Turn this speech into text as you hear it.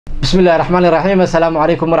بسم الله الرحمن الرحيم. السلام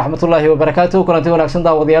عليكم ورحمة الله وبركاته. كنتي وناكسن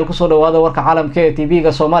داوديال كسو دواada warka caalamka ee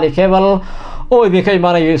TV-ga Somali Cable oo idinka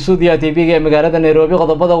imaanaya studio TV-ga ee magaalada Nairobi.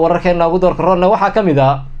 Qodobada wararkeena ugu door korona waxaa kamid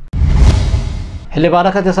ah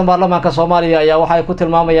xildhibaano ka tirsan baarlamaanka Soomaaliya ayaa waxay ku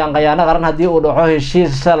tilmaamayaan qayaano qaran hadii uu dhaco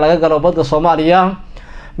heshiis laga galo badda Soomaaliya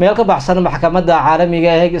meel ka baxsan maxkamadda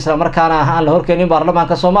caalamiga ah isla markaana aan la horkeenin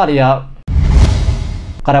baarlamaanka Soomaaliya.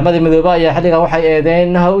 qaramada midoobay ayaa xilligan waxay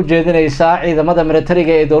eedeyn u jeedinaysaa ciidamada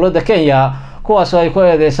militariga ee dowladda Kenya kuwaas oo ay ku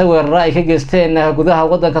eedeysay weerar ay ka geysteen gudaha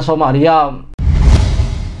waddanka Soomaaliya.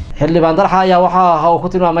 xildhibaan dalxa ayaa waxa uu ku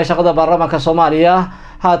tilmaamay shaqada baarlamaanka Soomaaliya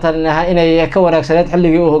haatan inay ka wanaagsaneed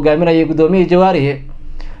xilligii uu hogaaminayay gudoomiye Jawaari.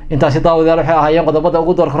 intaasi daawadayaal waxay ahaayeen qodobada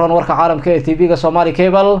ugu door karoon warka caalamka ee TV-ga Somali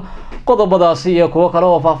Cable. qodobadaasi iyo kuwo kale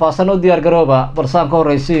oo faahfaahsan u diyaar garooba balse aan ka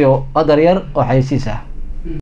horeysiyo qadar yar oo xayeysiis ah.